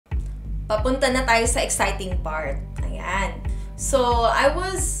papunta na tayo sa exciting part. Ayan. So, I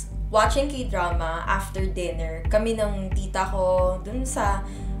was watching K-drama after dinner. Kami ng tita ko dun sa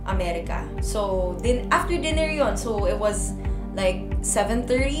Amerika. So, after dinner yon. So, it was like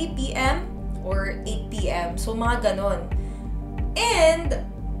 7:30 p.m. or 8 p.m. So, mga ganon. And,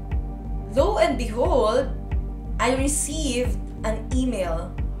 lo and behold, I received an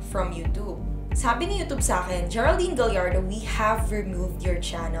email from YouTube. Sabi ni YouTube sa akin, Geraldine Gallardo, we have removed your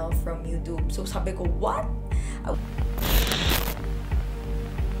channel from YouTube. So, sabi ko, what?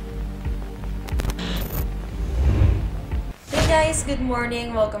 Hey guys, good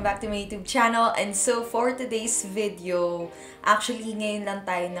morning! Welcome back to my YouTube channel. And so, for today's video, actually, ngayon lang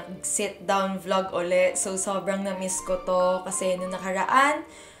tayo nag-sit-down vlog ulit. So, sobrang na-miss ko to kasi nung nakaraan,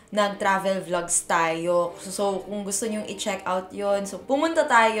 nag-travel vlogs tayo. So, kung gusto nyong i-check out yon, so, pumunta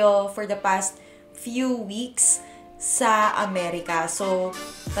tayo for the past few weeks sa Amerika. So,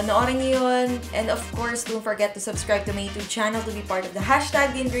 panoorin niyo yun. And of course, don't forget to subscribe to my YouTube channel to be part of the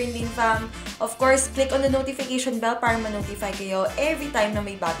hashtag #DinGreenDinFam. Of course, click on the notification bell para ma-notify kayo every time na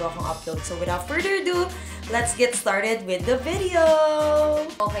may bago akong upload. So, without further ado, let's get started with the video!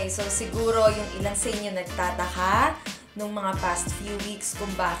 Okay, so siguro yung ilan sa inyo nagtataka nung mga past few weeks kung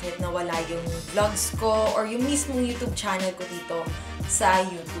bakit nawala yung vlogs ko or yung mismong YouTube channel ko dito sa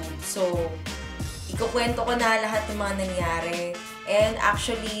YouTube. So, ikukwento ko na lahat ng mga nangyari. And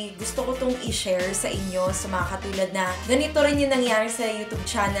actually, gusto ko itong i-share sa inyo sa mga katulad na ganito rin yung nangyari sa YouTube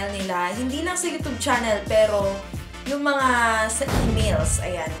channel nila. Hindi lang sa YouTube channel, pero yung mga sa emails,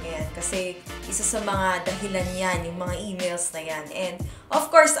 ayan. Kasi isa sa mga dahilan yan, yung mga emails na yan. And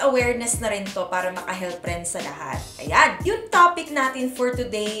of course, awareness na rin to para maka-help rin sa lahat. Ayan. Yung topic natin for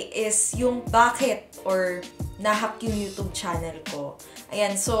today is yung bakit or nahack yung YouTube channel ko.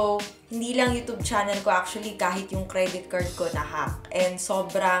 Ayan, so hindi lang YouTube channel ko, actually kahit yung credit card ko nahack. And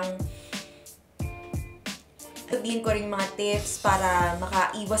sobrang sabihin ko rin mga tips para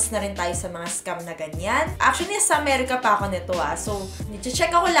makaiwas na rin tayo sa mga scam na ganyan. Actually, sa Amerika pa ako nito So,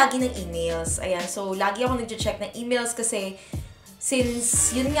 nag-check ako lagi ng emails. Ayan, so lagi ako nag-check ng emails kasi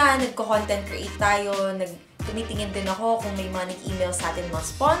since yun nga, nagko-content create tayo, tumitingin din ako kung may mga nag-email sa atin mga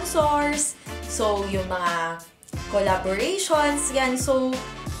sponsors. So, yung mga collaborations, yan. So,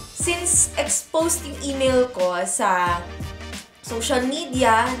 since exposed yung email ko sa social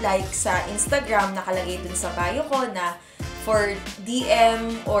media, like sa Instagram, nakalagay dun sa bio ko na for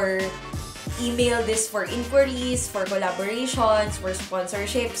DM or email this for inquiries, for collaborations, for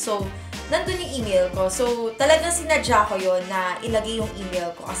sponsorship. So, nandun yung email ko. So, talagang sinadya ko yon na ilagay yung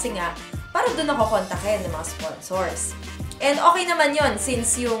email ko kasi nga, para dun ako kontakin ng mga sponsors. And okay naman yon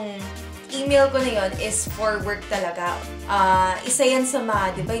since yung email ko na yon is for work talaga. Isa yan sa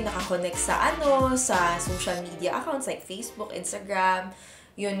mga, di ba, yung nakakonect sa sa social media accounts like Facebook, Instagram,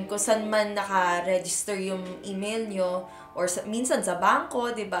 yun, kung saan man naka-register yung email nyo, or minsan sa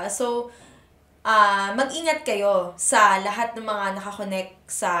bangko, di ba? So, mag-ingat kayo sa lahat ng mga nakakonect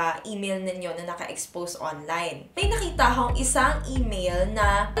sa email ninyo na naka-expose online. May nakita akong isang email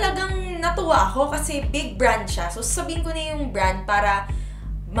na talagang natuwa ako kasi big brand siya. So, sabihin ko na yung brand para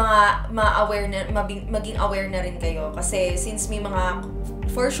maging aware na rin kayo. Kasi since may mga,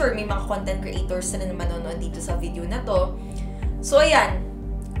 for sure, may mga content creators na manonood dito sa video na to. So, ayan.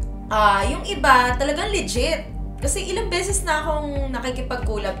 Yung iba, talagang legit. Kasi ilang beses na akong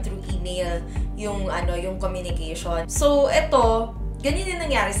nakikipag-collab through email, yung communication. So, eto, ganyan yung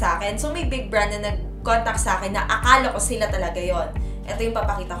nangyari sa akin. So, may big brand na nag-contact sa akin na akala ko sila talaga yon. Ito yung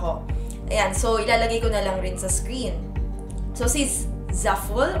papakita ko. Ayan, so ilalagay ko na lang rin sa screen. So,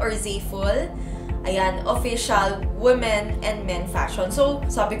 Zaful or Zaful, ayan, official women and men fashion. So,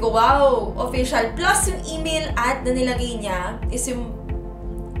 sabi ko, wow, official. Plus, yung email ad na nilagay niya is yung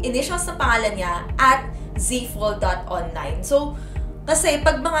initials na pangalan niya at zaful.online. So, kasi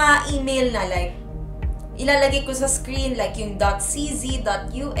pag mga email na like, ilalagay ko sa screen like yung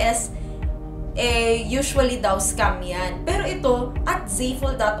 .cz.us, usually daw scam yan. Pero ito, at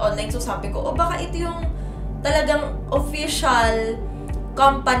zaful.online. So, sabi ko, baka ito yung talagang official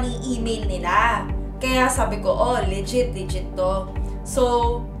company email nila. Kaya sabi ko, legit to.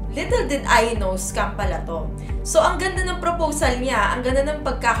 So, little did I know, scam pala to. So, ang ganda ng proposal niya, ang ganda ng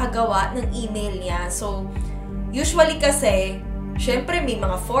pagkakagawa ng email niya. So, usually kasi, syempre may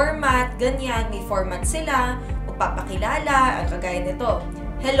mga format, ganyan, may format sila, magpapakilala, ang kagaya nito.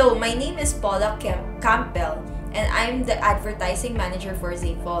 Hello, my name is Paula Campbell, and I'm the advertising manager for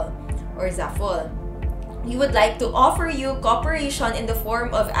Zaful or Zaful. We would like to offer you cooperation in the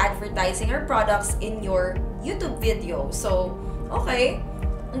form of advertising our products in your YouTube video. So, okay.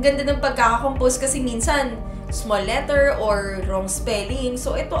 Ang ganda ng pagkakakompose kasi minsan small letter or wrong spelling.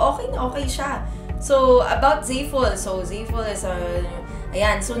 So, ito okay na okay siya. So, about Zayful. So, Zayful is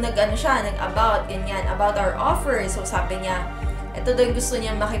ayan. So, nag-ano siya, nag-about, ganyan, about our offer. So, sabi niya, ito daw yung gusto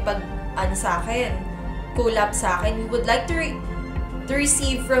niya sa akin, collab sa akin. We would like to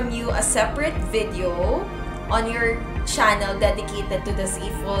receive from you a separate video on your channel dedicated to the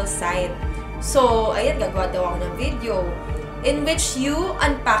Zayful site. So, ayan, gagawa daw ako ng video in which you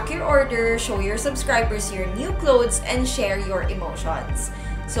unpack your order, show your subscribers your new clothes, and share your emotions.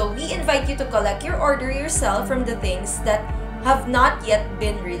 So, we invite you to collect your order yourself from the things that have not yet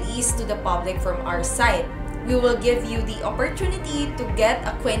been released to the public from our site. We will give you the opportunity to get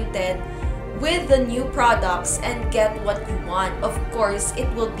acquainted with the new products and get what you want. Of course, it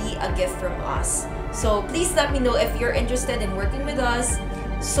will be a gift from us. So, please let me know if you're interested in working with us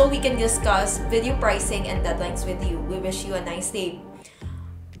so we can discuss video pricing and deadlines with you. We wish you a nice day.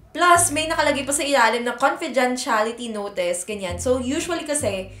 Plus, may nakalagay pa sa ilalim na confidentiality notice, ganyan. So, usually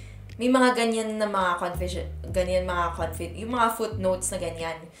kasi, may mga ganyan na yung mga footnotes na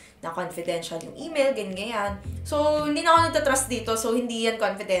ganyan, na confidential yung email, ganyan. So, hindi na ako nagtatrust dito, so hindi yan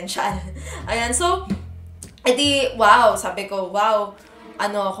confidential. Ayan, so, edi, wow, sabi ko, wow,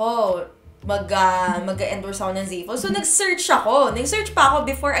 mag-endorse ako ng Zayful. So, nag-search pa ako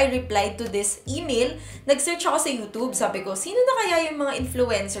before I replied to this email. Nag-search ako sa YouTube. Sabi ko, sino na kaya yung mga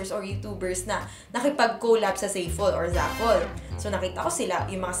influencers or YouTubers na nakipag-collab sa Zayful or Zaful? So, nakita ko sila,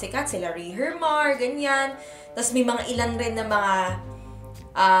 yung mga sikat, sila Ray Hermar, ganyan. Tapos, may mga ilan rin na mga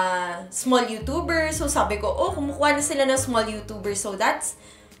small YouTubers. So, sabi ko, kumukuha na sila ng small YouTubers. So, that's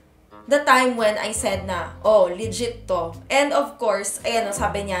the time when I said na, legit to. And of course, ayan,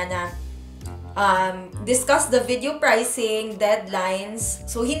 sabi niya na, discuss the video pricing, deadlines.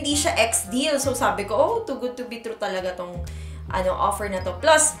 So, hindi siya ex-deal. So, sabi ko, too good to be true talaga tong offer na to.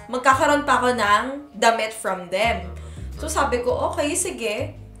 Plus, magkakaroon pa ako ng damit from them. So, sabi ko, okay,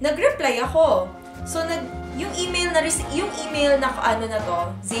 sige. Nag-reply ako. So, yung email na to,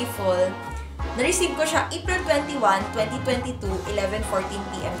 Zayful, na-receive ko siya April 21, 2022, 11:14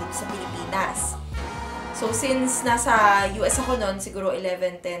 p.m. dito sa Pilipinas. So, since nasa US ako noon, siguro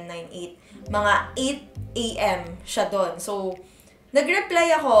 11, 10, 9, 8, mga 8 a.m. siya doon. So,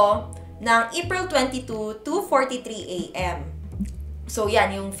 nag-reply ako ng April 22, 2:43 a.m. So,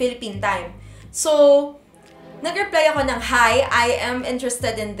 yan, yung Philippine time. So, nag-reply ako ng, hi, I am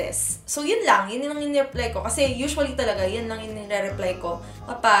interested in this. So, yun lang yung reply ko. Kasi usually talaga, yun lang yung nire-reply ko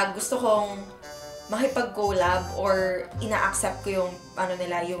kapag gusto kong makipag-collab or ina-accept ko yung,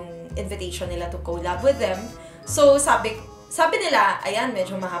 yung invitation nila to collab with them. So, sabi nila, ayan,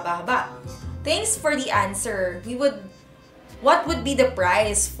 medyo mahaba-haba. Thanks for the answer. What would be the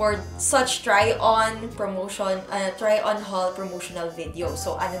price for such try-on haul promotional video?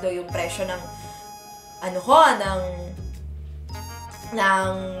 So, ano daw yung presyo ng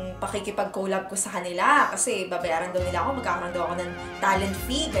pakikipag-collab ko sa kanila? Kasi babayaran daw nila ako, magkakaroon daw ako ng talent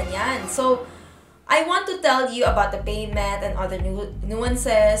fee, ganyan. So, I want to tell you about the payment and other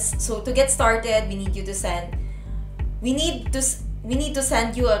nuances. So, to get started, we need to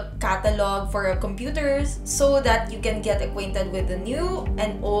send you a catalog for your computers so that you can get acquainted with the new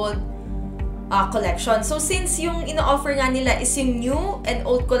and old collection. So, since yung ino-offer nga nila is yung new and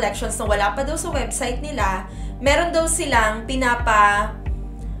old collections na wala pa daw sa website nila, meron daw silang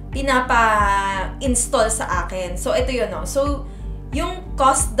pinapa-install sa akin. So, ito yun, no? So, yung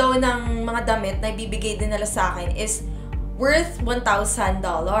cost daw ng mga damit na ibibigay din nila sa akin is worth $1,000.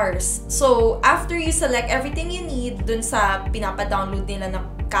 So, after you select everything you need dun sa pinapa-download nila na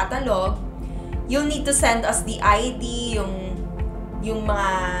catalog, you'll need to send us the ID, yung mga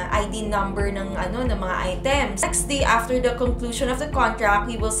ID number ng mga items. Next day after the conclusion of the contract,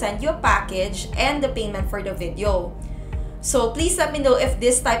 we will send you a package and the payment for the video. So, please let me know if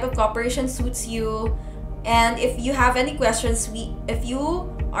this type of cooperation suits you. And if you have any questions, if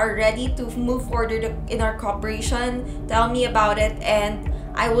you are ready to move forward in our cooperation, tell me about it and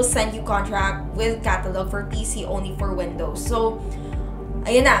I will send you contract with catalog for PC, only for Windows. So,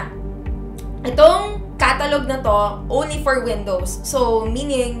 ayun na. Itong catalog na to, only for Windows. So,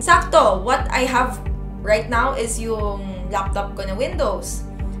 meaning, sakto, what I have right now is yung laptop ko na Windows.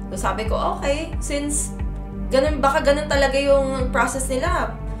 So, sabi ko, okay, since baka ganun talaga yung process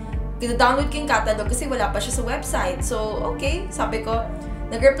nila. Download ko yung catalog kasi wala pa siya sa website. So, okay, sabi ko,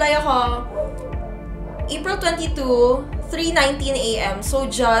 nag-reply ako, April 22, 3:19 a.m. So,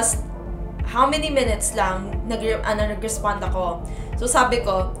 just how many minutes lang nag-respond ako. So, sabi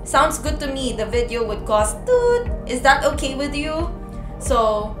ko, sounds good to me. The video would cost, is that okay with you?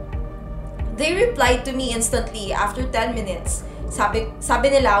 So, they replied to me instantly after 10 minutes. Sabi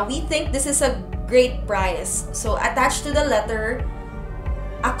nila, we think this is a great price. So, attached to the letter,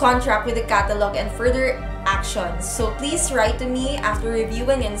 a contract with the catalog and further actions. So, please write to me after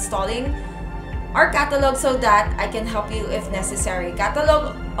reviewing and installing our catalog so that I can help you if necessary.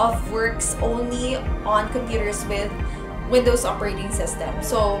 Catalog of works only on computers with Windows operating system.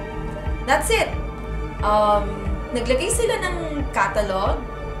 So, that's it. Naglagay sila ng catalog,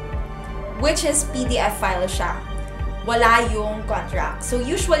 which is PDF file siya. Wala yung contract. So,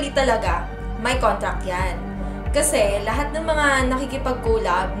 usually talaga, may contract yan. Kasi, lahat ng mga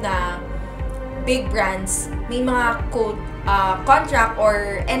nakikipag-collab na big brands, may mga contract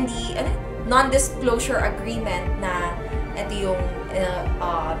or non-disclosure agreement na ito yung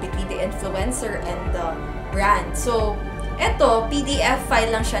between the influencer and the brand. So, ito, PDF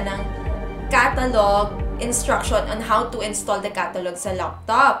file lang siya ng catalog instruction on how to install the catalog sa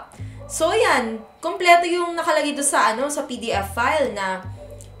laptop. So, yan. Kompleto yung nakalagay doon sa PDF file na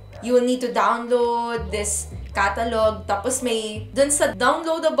you will need to download this catalog. Tapos may, doon sa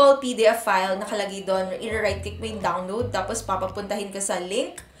downloadable PDF file, nakalagay doon, i-right click mo yung download, tapos papapuntahin ka sa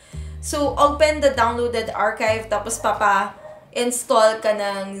link. So, open the downloaded archive, tapos install ka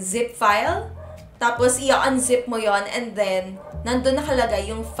ng zip file. Tapos, i-unzip mo yon and then, nandun nakalagay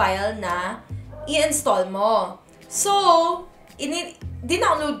yung file na i-install mo. So,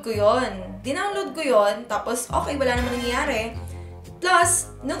 dinownload ko yon. Tapos, okay, wala naman nangyayari. Plus,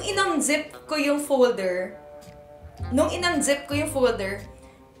 nung inunzip ko yung folder,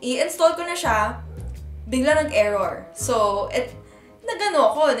 i-install ko na siya, bigla nag-error. So,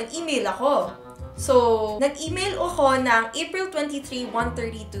 nag-email ako. So, nag-email ako ng April 23,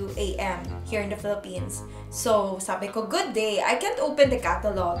 1:32 a.m. here in the Philippines. So, sabi ko, good day, I can't open the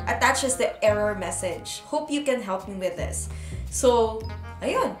catalog. Attaches the error message. Hope you can help me with this. So,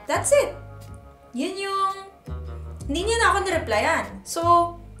 ayun, that's it. Yun yung, hindi niya na ako nireplyan. So,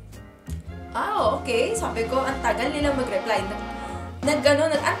 okay. Sabi ko, ang tagal nilang mag-reply.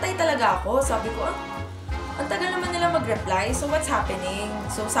 Nag-antay talaga ako. Sabi ko, ang tagal naman nila mag-reply. So, what's happening?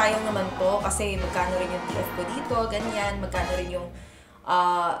 So, sayang naman to kasi magkano rin yung TF ko dito, ganyan. Magkano rin yung,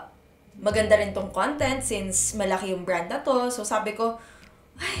 maganda rin tong content since malaki yung brand na to. So, sabi ko,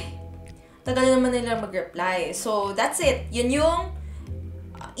 tagal naman nila mag-reply. So, that's it. Yun yung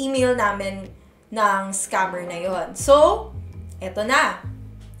email namin ng scammer na yon. So, eto na.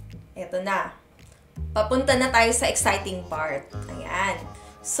 Papunta na tayo sa exciting part. Ayan.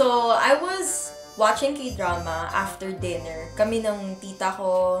 So, I was watching K-drama after dinner. Kami ng tita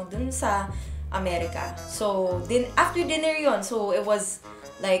ko dun sa Amerika. So, after dinner yon. So, it was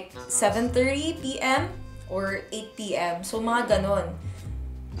like 7:30 p.m. or 8 p.m. So, mga ganon.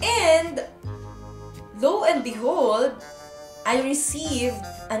 And, lo and behold, I received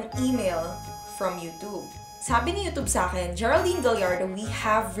an email from YouTube. Sabi ni YouTube sa akin, Geraldine Gallardo, we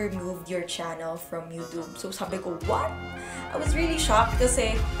have removed your channel from YouTube. So, sabi ko, what? I was really shocked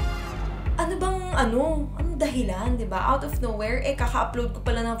kasi, anong dahilan, diba? Out of nowhere, kaka-upload ko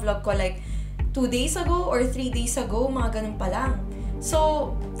pala ng vlog ko like 2 days ago or 3 days ago, mga ganun pa lang.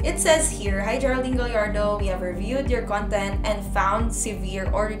 So, it says here, hi Geraldine Gallardo, we have reviewed your content and found severe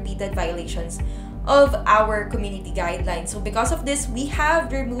or repeated violations of our community guidelines. So, because of this, we have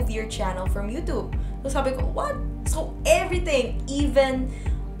removed your channel from YouTube. So, sabi ko, what? So, everything, even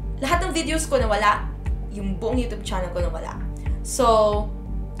lahat ng videos ko nawala, yung buong YouTube channel ko nawala. So,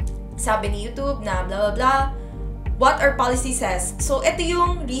 sabi ni YouTube na blah blah blah, what our policy says. So, ito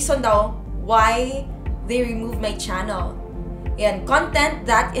yung reason daw why they removed my channel. Yan, content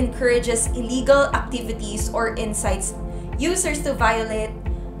that encourages illegal activities or incites users to violate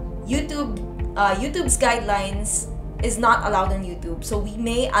YouTube's guidelines is not allowed on YouTube. So we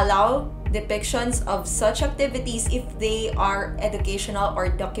may allow depictions of such activities if they are educational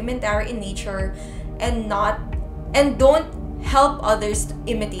or documentary in nature and don't help others to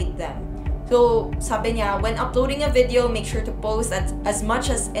imitate them. So sabi niya, when uploading a video, make sure to post as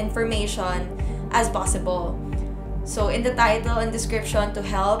much as information as possible. So in the title and description to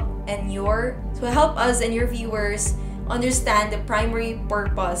help us and your viewers understand the primary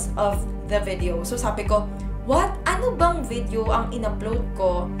purpose of the video. So sabi ko, what? Ano bang video ang in-upload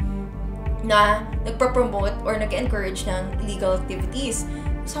ko na nagpa-promote or nag-encourage ng illegal activities?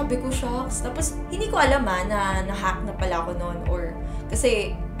 Sabi ko, shocks. Tapos hindi ko alam na na-hack na pala ako noon, or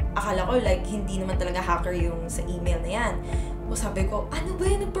kasi akala ko like hindi naman talaga hacker yung sa email na yan. So sabi ko, ano ba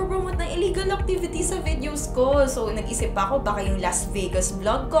yun, nagpo-promote ng illegal activities sa videos ko? So nag-isip ako, baka yung Las Vegas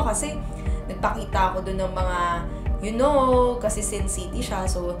vlog ko kasi nagpakita ako doon ng mga, kasi Sin City siya.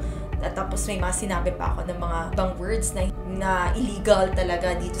 So, tapos may mga sinabi pa ako ng mga ibang words na illegal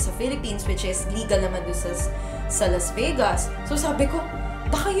talaga dito sa Philippines, which is legal naman doon sa Las Vegas. So sabi ko,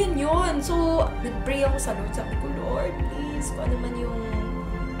 baka yun. So, nag-pray ako sa Lord. Sabi ko, Lord, please, kung ano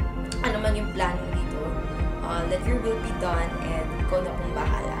man yung plan mo dito, let your will be done, and ikaw na pong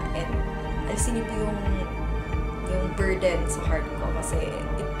bahala. And alisin niyo po yung burden sa heart ko kasi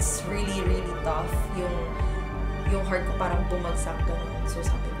it's really, really tough. Yung heart ko parang bumagsak ganun. So,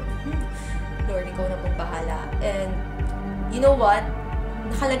 sabi ko, Lord, ikaw na pong bahala. And, you know what?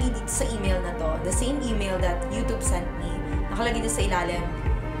 Nakalagay dito sa email na to, the same email that YouTube sent me, nakalagay dito sa ilalim,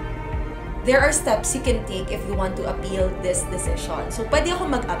 there are steps you can take if you want to appeal this decision. So, pwede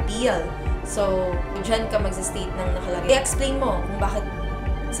ako mag-appeal. So, dyan ka mag-state ng nakalagay. I-explain mo kung bakit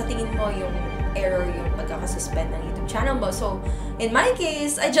sa tingin mo yung error yung pagkakasuspend ng YouTube channel mo. So, in my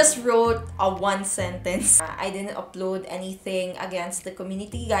case, I just wrote a one sentence. I didn't upload anything against the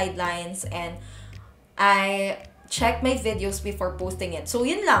community guidelines, and I checked my videos before posting it. So,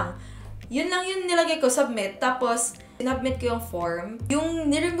 yun lang. Yun lang yung nilagay ko, submit. Tapos, sinubmit ko yung form. Yung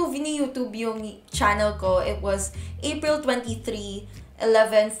niremove ni YouTube yung channel ko, it was April 23,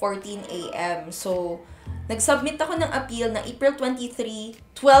 11:14 a.m. So, nag-submit ako ng appeal na April 23,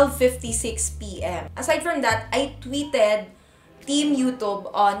 12:56 p.m. Aside from that, I tweeted Team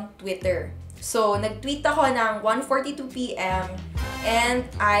YouTube on Twitter. So, nag-tweet ako ng 1:42 p.m. and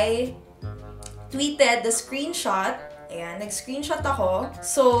I tweeted the screenshot. Ayan, nag-screenshot ako.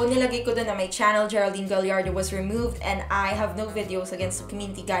 So, nilagay ko doon na my channel, Geraldine Gallardo, was removed and I have no videos against the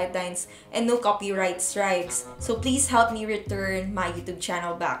community guidelines and no copyright strikes. So, please help me return my YouTube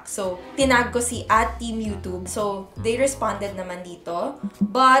channel back. So, tinag ko si @teamyoutube. So, they responded naman dito.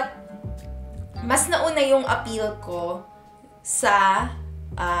 But, mas nauna yung appeal ko sa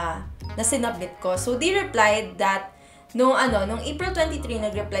na sinubmit ko. So, they replied that nung April 23,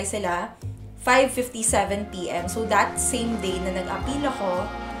 nag-reply sila 5:57 p.m. So, that same day na nag-appeal ako,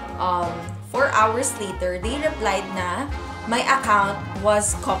 4 hours later, they replied na my account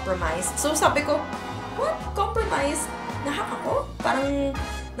was compromised. So, sabi ko, what? Compromised? Nahack ako? Parang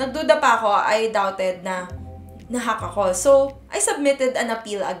nagduda pa ako. I doubted na nahack ako. So, I submitted an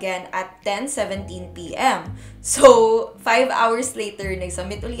appeal again at 10:17 p.m. So, 5 hours later,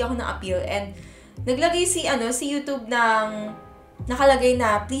 nag-submit ulit ako ng appeal and naglagay si YouTube ng nakalagay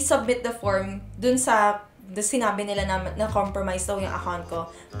na please submit the form dun sa sinabi nila na compromise daw yung account ko.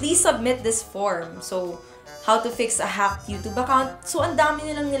 Please submit this form. So, how to fix a hacked YouTube account. So, ang dami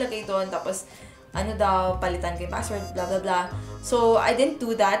nilang nilagay doon. Tapos, palitan ko yung password, blah, blah, blah. So, I didn't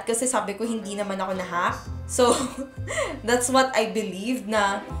do that kasi sabi ko hindi naman ako na-hack. So, that's what I believed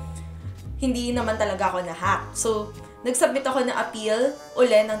na hindi naman talaga ako na-hack. So, nag-submit ako ng appeal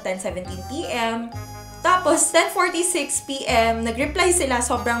uli ng 10:17 p.m. Tapos, 10:46 p.m., nag-reply sila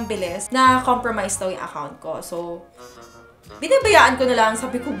sobrang bilis na compromise daw yung account ko. So, binabayaan ko na lang.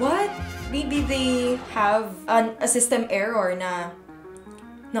 Sabi ko, what? Maybe they have a system error na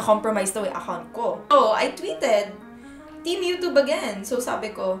compromise daw yung account ko. So, I tweeted Team YouTube again. So,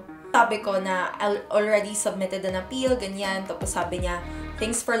 sabi ko na I already submitted an appeal, ganyan. Tapos sabi niya,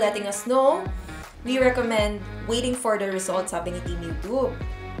 thanks for letting us know. We recommend waiting for the results, sabi ni Team YouTube.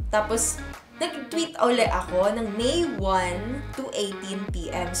 Tapos, nag-tweet ulit ako ng May 1 to 18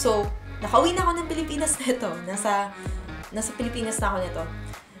 p.m. So, nakauwi na ako ng Pilipinas nito. Nasa Pilipinas na ako nito.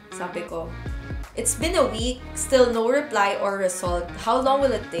 Sabi ko, it's been a week, still no reply or result. How long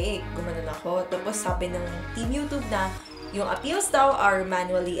will it take? Gumanon ako. Tapos sabi ng Team YouTube na yung appeals daw are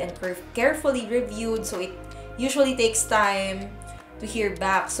manually and carefully reviewed. So, it usually takes time to hear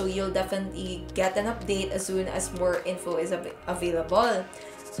back. So, you'll definitely get an update as soon as more info is available.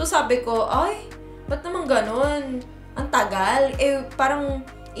 So, sabi ko, ay, ba't naman ganun? Ang tagal. Parang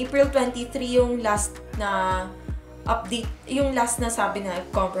April 23 yung last na update, yung last na sabi na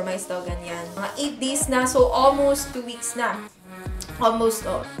compromise daw, ganyan. Mga 8 days na, so almost 2 weeks na. Almost,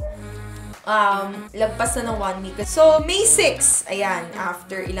 lagpas na ng 1 week. So, May 6, ayan,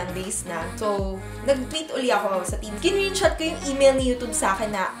 after ilang days na. So, nag-tweet uli ako sa team. Screenshot ko yung email ni YouTube sa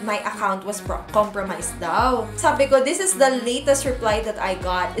akin na my account was compromised daw. Sabi ko, this is the latest reply that I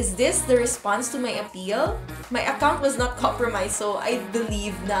got. Is this the response to my appeal? My account was not compromised, so I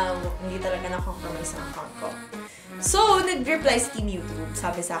believe na hindi talaga na-compromise ang account ko. So, nag-reply sa Team YouTube.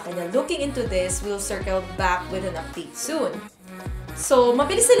 Sabi sa akin na, looking into this, we'll circle back with an update soon. So,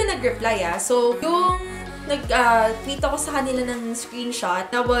 mabilis sila nag-reply So, yung nag-tweet ako sa kanila ng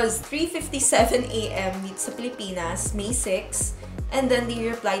screenshot, that was 3:57 a.m. dito sa Pilipinas, May 6. And then, they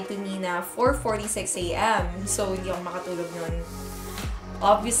replied to me na 4:46 a.m. So, hindi ako makatulog nun.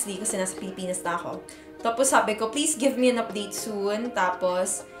 Obviously, kasi nasa Pilipinas na ako. Tapos, sabi ko, please give me an update soon.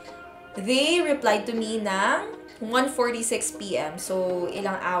 Tapos, they replied to me ng 1:46 p.m. So,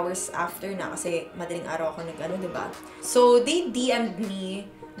 ilang hours after na kasi madaling araw ako nag-ano, diba? So, they DM'd me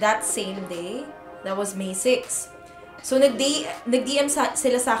that same day. That was May 6. So, nag-DM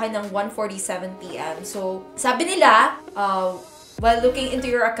sila sa akin ng 1:47 p.m. So, sabi nila, while looking into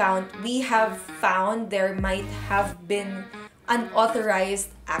your account, we have found there might have been unauthorized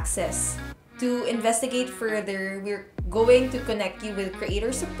access. To investigate further, we're going to connect you with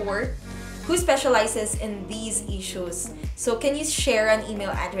creator support who specializes in these issues. So, can you share an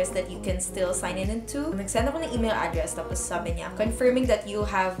email address that you can still sign in into? Nag-send ako ng email address, tapos sabi niya, confirming that you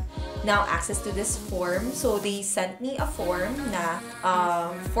have now access to this form. So, they sent me a form na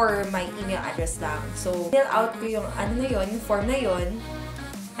for my email address lang. So, fill out ko yung yung form na yun.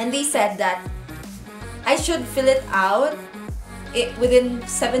 And they said that I should fill it out within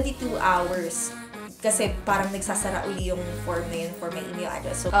 72 hours. Kasi parang nagsasara uli yung form na yun for my email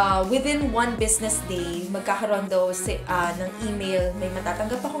address. So, within 1 business day, magkakaroon daw ng email. May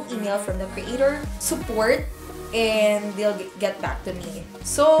matatanggap akong email from the creator support and they'll get back to me.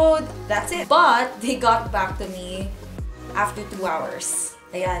 So, that's it. But, they got back to me after 2 hours.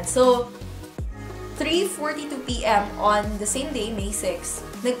 Ayan. So, 3:42 p.m. on the same day, May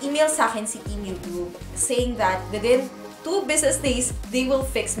 6, nag-email sa akin si Team YouTube saying that within 2 business days, they will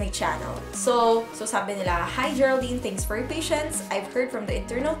fix my channel. So sabi nila, hi Geraldine, thanks for your patience. I've heard from the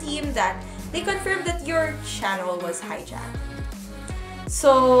internal team that they confirmed that your channel was hijacked.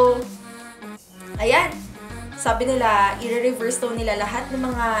 So, ayan. Sabi nila, i-reverse daw nila lahat ng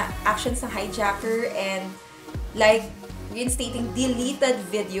mga actions ng hijacker and like reinstating deleted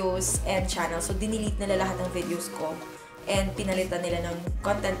videos and channels. So, dinelete nila lahat ng videos ko and pinalitan nila ng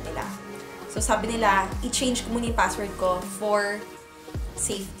content nila. So, sabi nila, i-change ko muna yung password ko for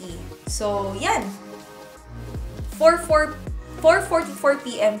safety. So, yan. 4:44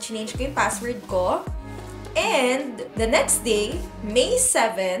 p.m., change ko yung password ko. And, the next day, May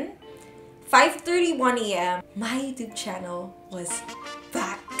 7, 5:31 a.m., my YouTube channel was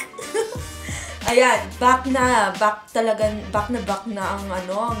back. Ayan, back na ang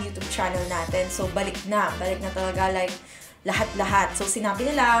YouTube channel natin. So, balik na talaga, like, lahat-lahat. So,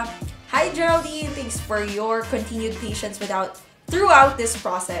 sinabi nila, hi Geraldine, thanks for your continued patience throughout this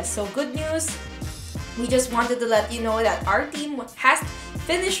process. So good news, we just wanted to let you know that our team has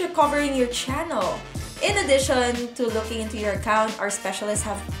finished recovering your channel. In addition to looking into your account, our specialists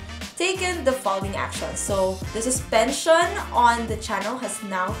have taken the following actions. So the suspension on the channel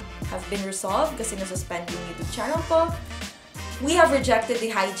have been resolved kasi na-suspend yung YouTube channel ko. We have rejected the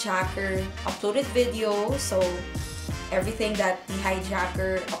hijacker uploaded video. So everything that the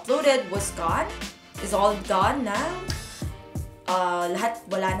hijacker uploaded is all gone now. Lahat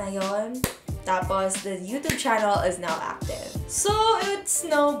wala na yon. Tapos, the YouTube channel is now active. So, it's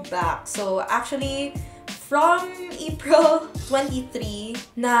now back. So, actually, from April 23,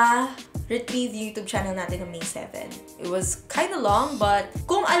 na-retrieve yung YouTube channel natin ng May 7. It was kind of long, but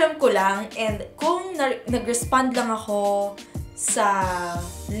kung alam ko lang, and kung nag-respond lang ako sa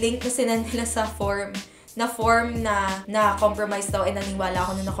link na sinend nila sa form na compromise daw, and naniwala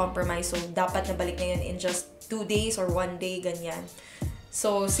ako na na-compromise. So, dapat nabalik na yun in just 2 days or 1 day, ganyan.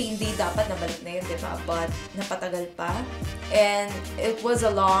 So, same day dapat nabalik na yun, diba? But, napatagal pa. And, it was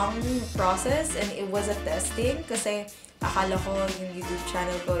a long process and it was a testing kasi akala ko yung YouTube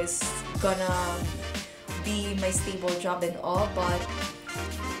channel ko is gonna be my stable job and all,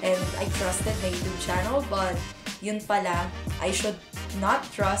 and I trusted my YouTube channel, but yun pala, I should not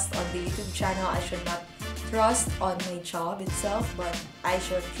trust on the YouTube channel. I should not trust on my job itself, but I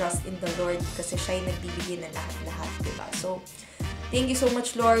should trust in the Lord kasi siya yung nagbibigay na lahat-lahat, diba? So, thank you so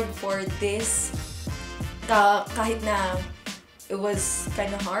much, Lord, for this. Kahit na it was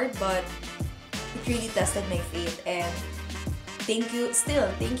kind of hard, but it really tested my faith. And thank you,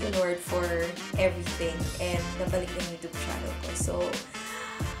 Lord, for everything. And nabalik na yung YouTube channel ko. So,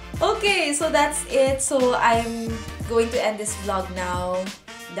 okay, so that's it. So, I'm going to end this vlog now.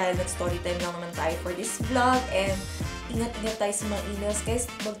 Dahil nag-storytime lang naman tayo for this vlog. And ingat-ingat tayo sa mga emails, guys.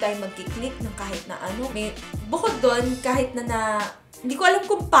 Huwag tayo mag-click ng kahit na ano. Bukod doon, kahit na hindi ko alam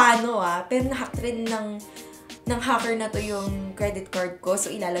kung paano pero nahack rin ng hacker na to yung credit card ko.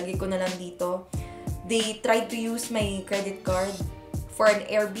 So, ilalagay ko na lang dito. They tried to use my credit card for an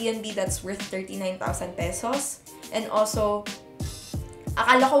Airbnb that's worth 39,000 pesos. And also,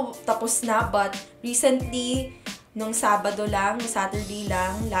 akala ko tapos na, but recently, nung Saturday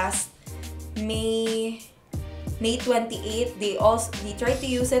lang, last May 28, they tried to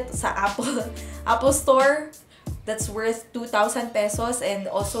use it sa Apple Store that's worth 2,000 pesos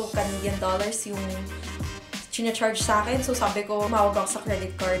and also Canadian dollars yung charge sa akin. So sabi ko, mawag ako sa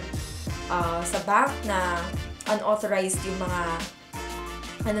credit card sa bank na unauthorized yung mga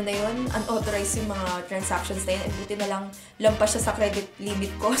unauthorized yung mga transactions na yun. And buti na lang lampas siya sa credit limit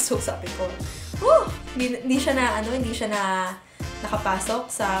ko. So, sabi ko, hindi siya na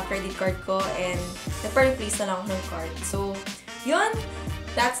nakapasok sa credit card ko and nagpa-replace na lang ako ng card. So, yun.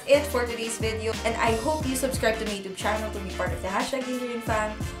 That's it for today's video. And I hope you subscribe to my YouTube channel to be part of the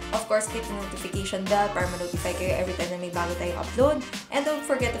 #GingerInFam. Of course, click the notification bell para ma-notify kayo every time na may bago tayong upload. And don't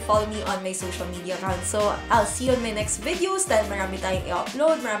forget to follow me on my social media accounts. So, I'll see you on my next videos dahil marami tayong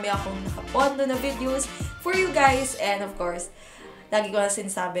i-upload. Marami akong nakapondo na videos for you guys. And of course, lagi ko na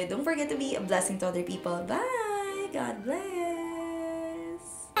sinasabi, don't forget to be a blessing to other people. Bye! God bless!